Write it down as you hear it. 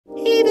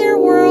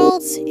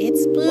adults,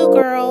 it's Blue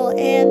Girl,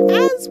 and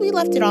as we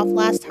left it off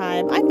last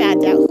time, I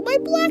found out who my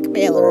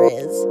blackmailer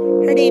is.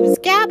 Her name is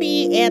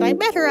Gabby, and I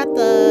met her at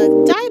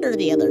the diner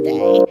the other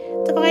day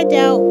to find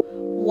out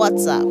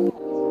what's up.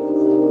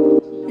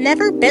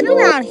 Never been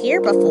around here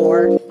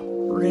before.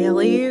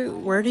 Really?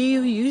 Where do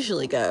you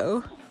usually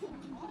go?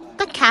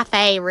 The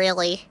cafe,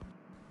 really.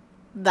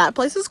 That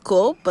place is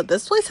cool, but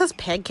this place has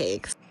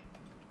pancakes.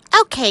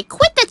 Okay,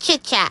 quit the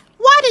chit-chat.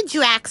 Why did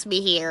you ask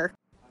me here?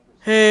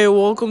 Hey,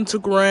 welcome to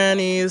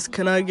Granny's.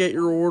 Can I get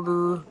your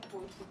order?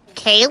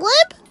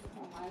 Caleb?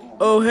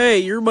 Oh, hey,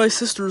 you're my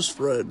sister's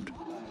friend.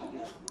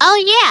 Oh,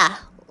 yeah.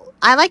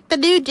 I like the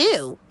new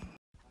do.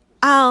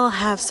 I'll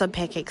have some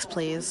pancakes,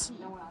 please.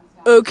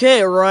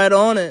 Okay, right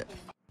on it.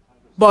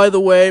 By the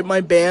way,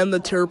 my band,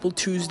 The Terrible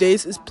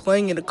Tuesdays, is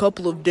playing in a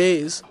couple of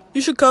days. You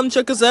should come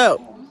check us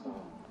out.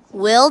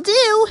 Will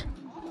do.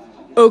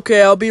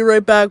 Okay, I'll be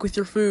right back with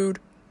your food.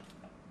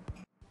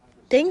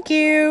 Thank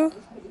you.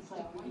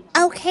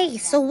 Okay,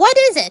 so what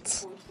is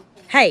it?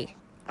 Hey,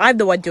 I'm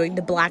the one doing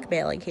the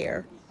blackmailing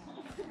here.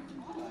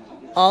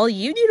 All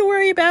you need to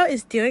worry about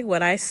is doing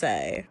what I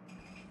say.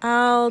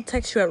 I'll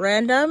text you at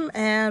random,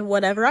 and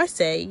whatever I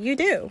say, you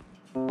do.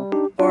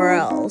 Or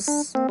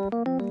else.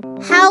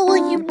 How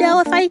will you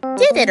know if I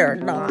did it or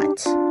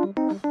not?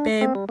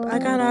 Babe, I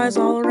got eyes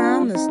all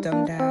around this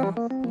dumb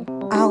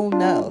down. I'll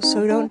know,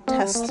 so don't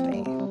test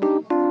me.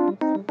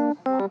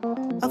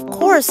 Of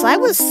course, I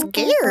was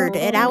scared,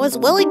 and I was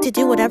willing to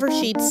do whatever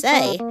she'd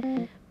say.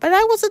 But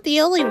I wasn't the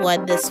only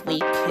one this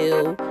week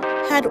who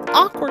had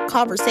awkward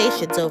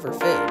conversations over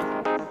food.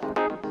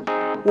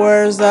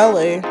 Where's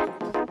Ellie?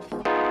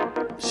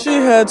 She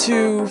had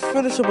to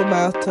finish up a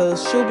math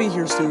test. She'll be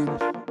here soon.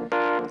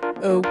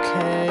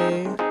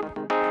 Okay.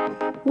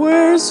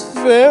 Where's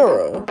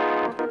Farah?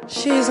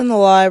 She's in the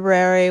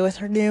library with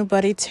her new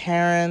buddy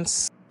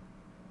Terrence.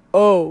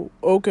 Oh,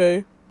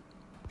 okay.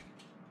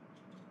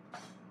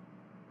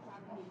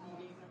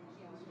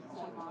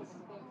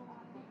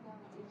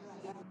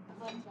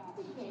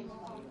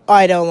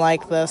 I don't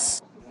like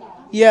this.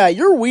 Yeah,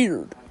 you're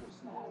weird.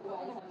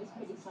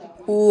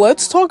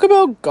 Let's talk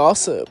about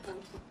gossip.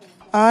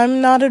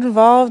 I'm not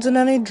involved in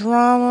any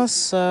drama,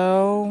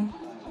 so...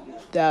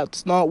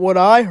 That's not what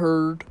I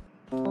heard.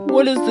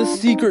 What is the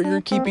secret you're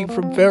keeping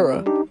from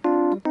Farah?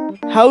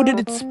 How did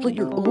it split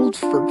your old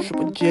friendship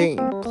with Jane?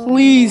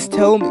 Please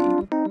tell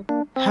me.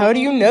 How do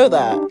you know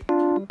that?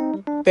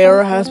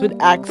 Farah has been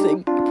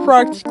asking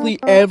practically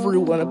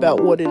everyone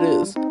about what it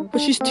is,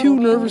 but she's too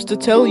nervous to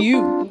tell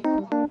you.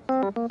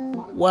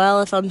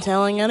 Well, if I'm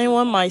telling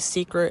anyone my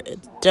secret, it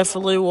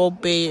definitely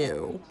won't be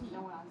you.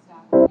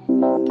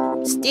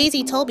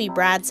 Stacey told me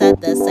Brad said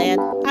this, and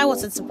I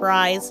wasn't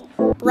surprised.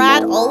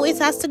 Brad always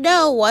has to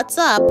know what's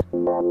up.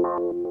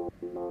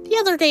 The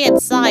other day in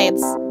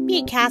science, me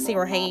and Cassie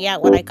were hanging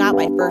out when I got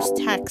my first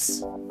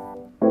text.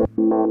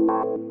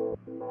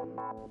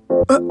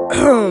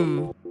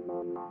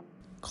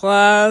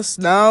 Class,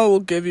 now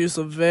we'll give you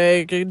some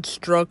vague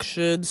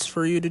instructions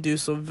for you to do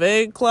some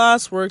vague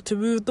classwork to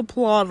move the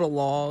plot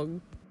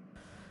along.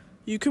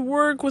 You can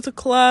work with a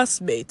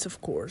classmate,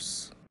 of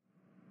course.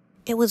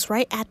 It was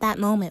right at that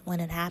moment when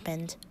it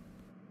happened.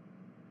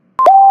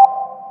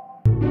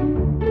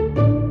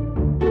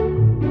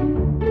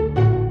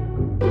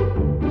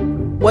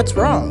 What's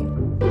wrong?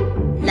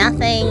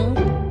 Nothing.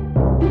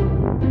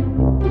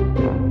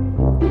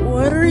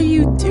 What are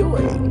you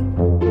doing?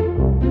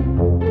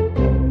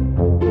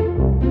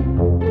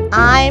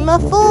 I'm a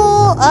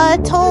fool, a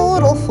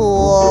total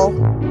fool.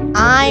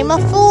 I'm a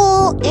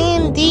fool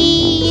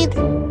indeed.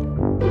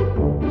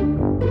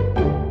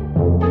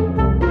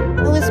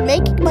 I was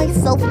making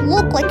myself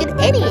look like an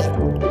idiot.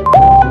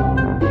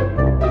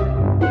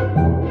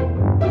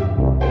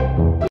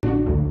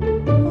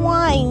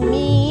 Why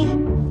me?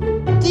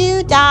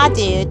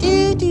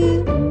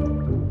 Do-da-do-do-do.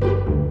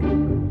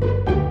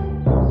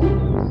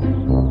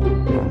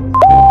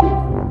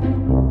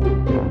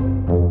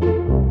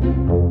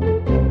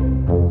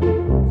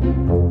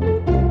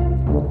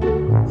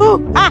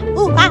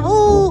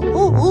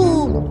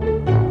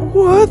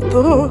 What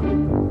the?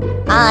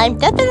 I'm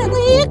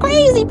definitely a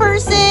crazy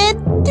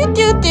person.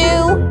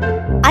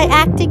 Do-do-do. I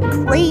acted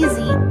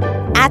crazy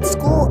at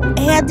school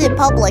and in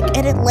public,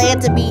 and it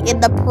landed me in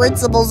the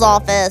principal's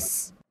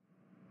office.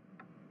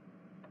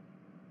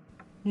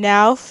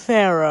 Now,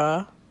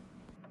 Farah,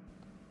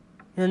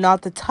 you're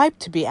not the type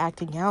to be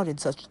acting out in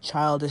such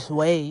childish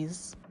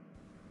ways.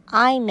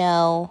 I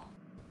know.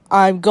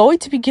 I'm going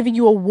to be giving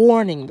you a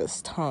warning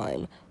this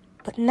time,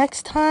 but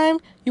next time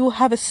you will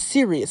have a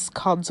serious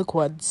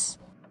consequence.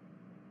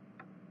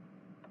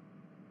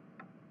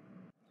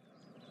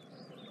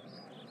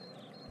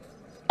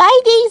 Bye,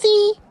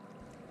 Daisy.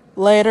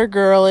 Later,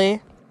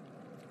 girly.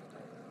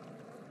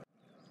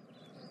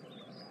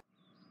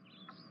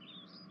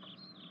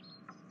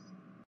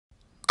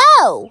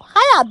 Oh,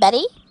 hi,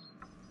 Betty.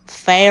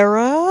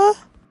 Farah?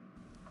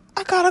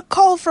 I got a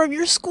call from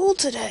your school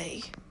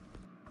today.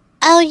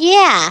 Oh,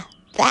 yeah,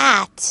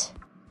 that.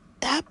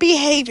 That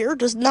behavior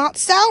does not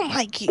sound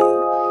like you.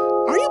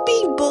 Are you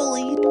being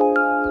bullied?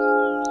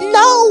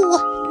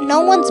 No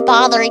one's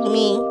bothering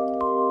me.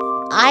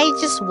 I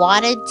just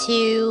wanted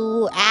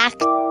to act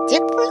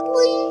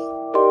differently.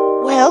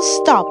 Well,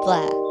 stop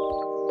that.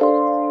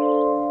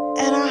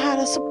 And I had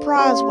a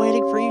surprise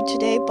waiting for you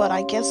today, but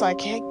I guess I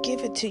can't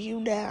give it to you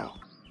now.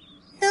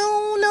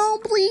 No,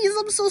 please,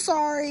 I'm so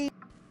sorry.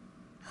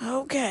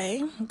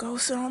 Okay, go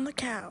sit on the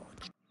couch.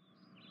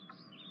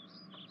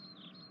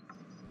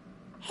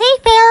 Hey,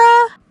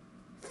 Farah!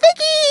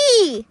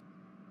 Vicky!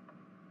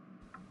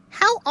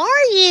 How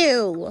are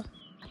you?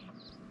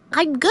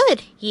 I'm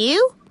good.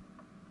 You?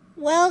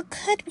 Well,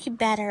 could be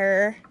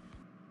better.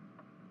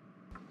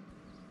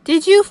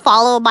 Did you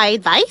follow my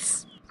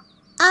advice?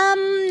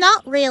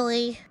 Not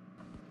really.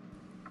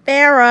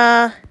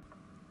 Farah.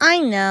 I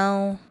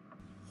know.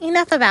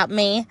 Enough about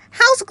me.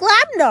 How's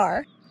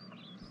Glamnar?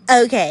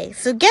 Okay,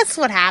 so guess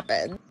what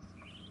happened?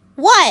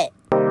 What?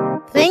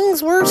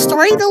 Things were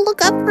starting to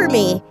look up for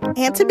me.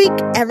 And to make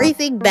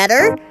everything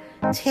better,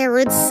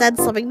 Terrence said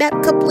something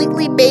that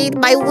completely made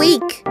my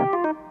week.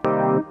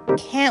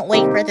 Can't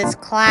wait for this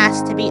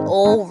class to be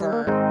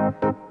over.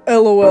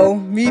 LOL,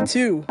 me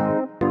too.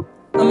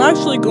 I'm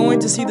actually going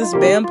to see this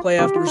band play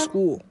after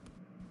school.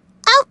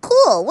 Oh,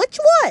 cool. Which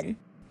one?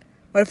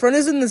 My friend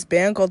is in this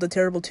band called the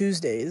Terrible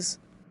Tuesdays.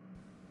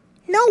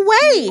 No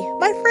way.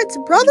 My friend's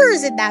brother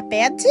is in that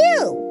band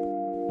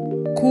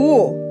too.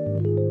 Cool.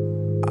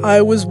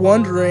 I was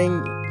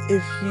wondering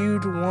if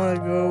you'd want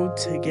to go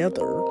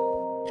together.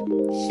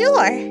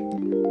 Sure.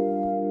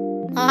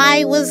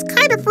 I was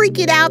kind of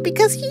freaking out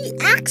because he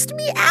asked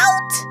me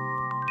out.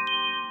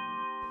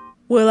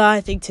 Well,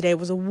 I think today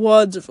was a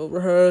wonderful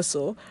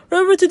rehearsal.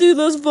 Remember to do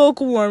those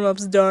vocal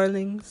warm-ups,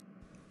 darlings.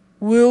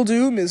 Will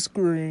do, Miss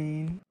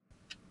Green.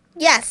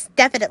 Yes,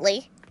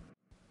 definitely.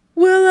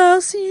 Well,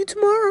 I'll see you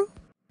tomorrow.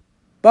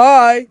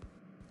 Bye.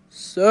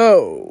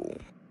 So,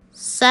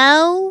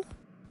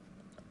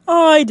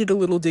 I did a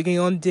little digging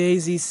on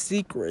Daisy's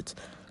secret,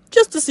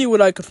 just to see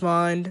what I could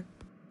find.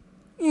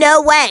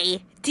 No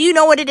way. Do you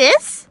know what it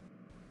is?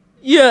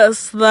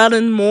 Yes, that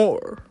and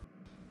more.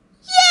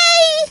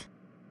 Yay!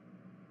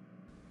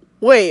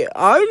 Wait,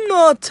 I'm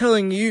not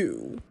telling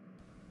you.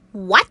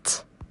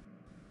 What?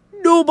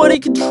 Nobody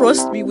can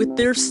trust me with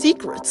their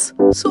secrets,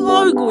 so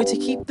I'm going to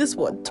keep this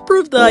one to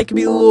prove that I can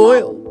be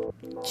loyal.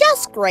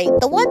 Just great.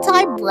 The one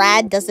time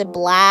Brad doesn't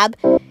blab,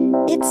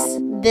 it's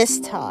this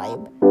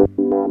time.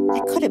 I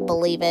couldn't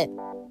believe it.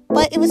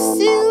 But it was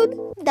soon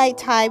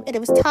nighttime and it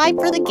was time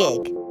for the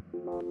gig.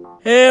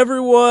 Hey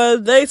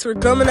everyone, thanks for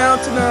coming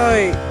out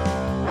tonight.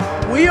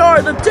 We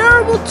are the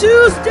Terrible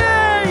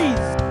Tuesdays!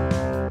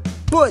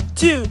 1,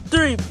 2,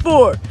 3,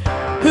 4.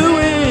 Who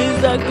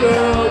is that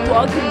girl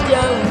walking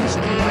down the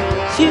street?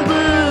 She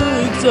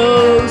looks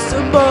so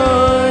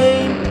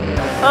sublime.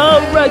 I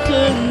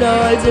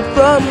recognize it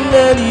from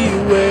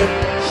anywhere.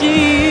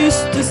 She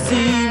used to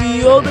see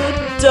me all the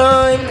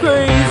time.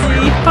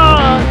 Crazy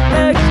hot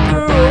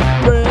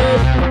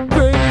ex-girlfriend.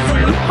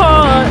 Crazy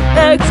hot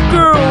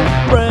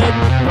ex-girlfriend.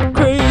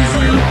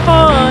 Crazy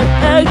hot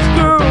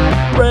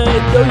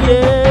ex-girlfriend. Oh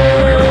yeah.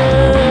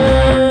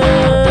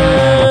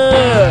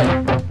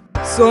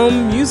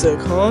 Some music,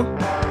 huh?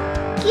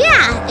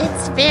 Yeah,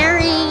 it's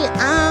very,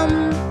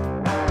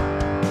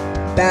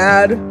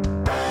 Bad.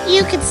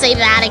 you could say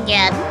that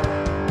again.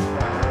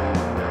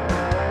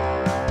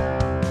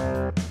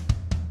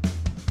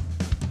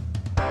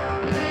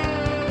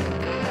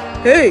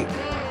 Hey!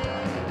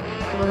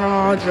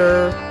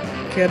 Roger,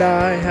 can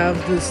I have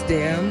this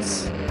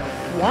dance?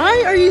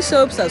 Why are you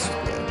so obsessed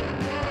with me?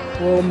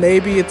 Well,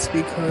 maybe it's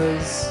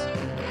because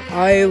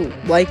I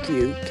like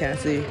you,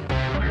 Cassie.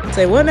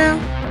 Say what now?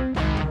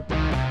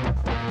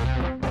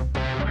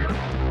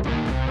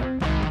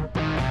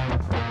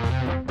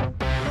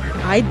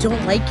 I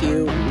don't like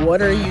you.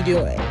 What are you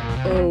doing?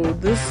 Oh,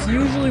 this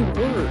usually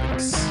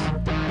works.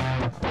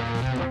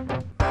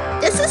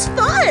 This is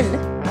fun!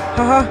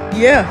 Haha,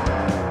 yeah.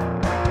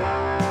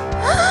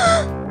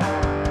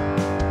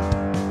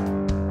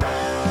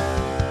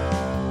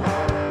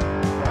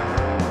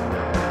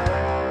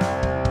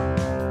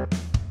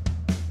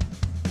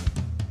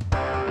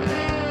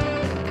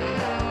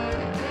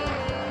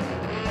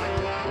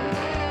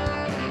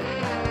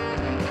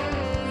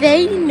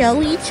 They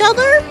know each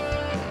other?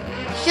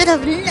 Should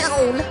have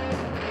known.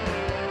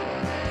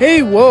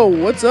 Hey, whoa,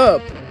 what's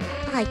up?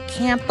 I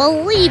can't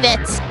believe it.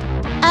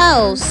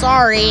 Oh,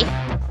 sorry.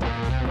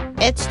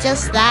 It's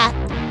just that.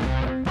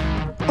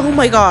 Oh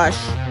my gosh.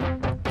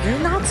 You're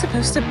not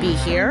supposed to be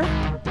here.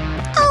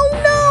 Oh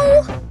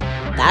no!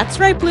 That's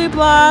right, Blue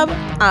Blob.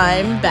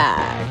 I'm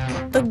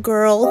back. The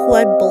girl who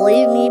had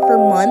bullied me for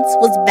months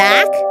was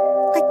back?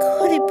 I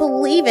couldn't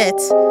believe it.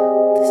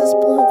 This is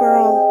blowing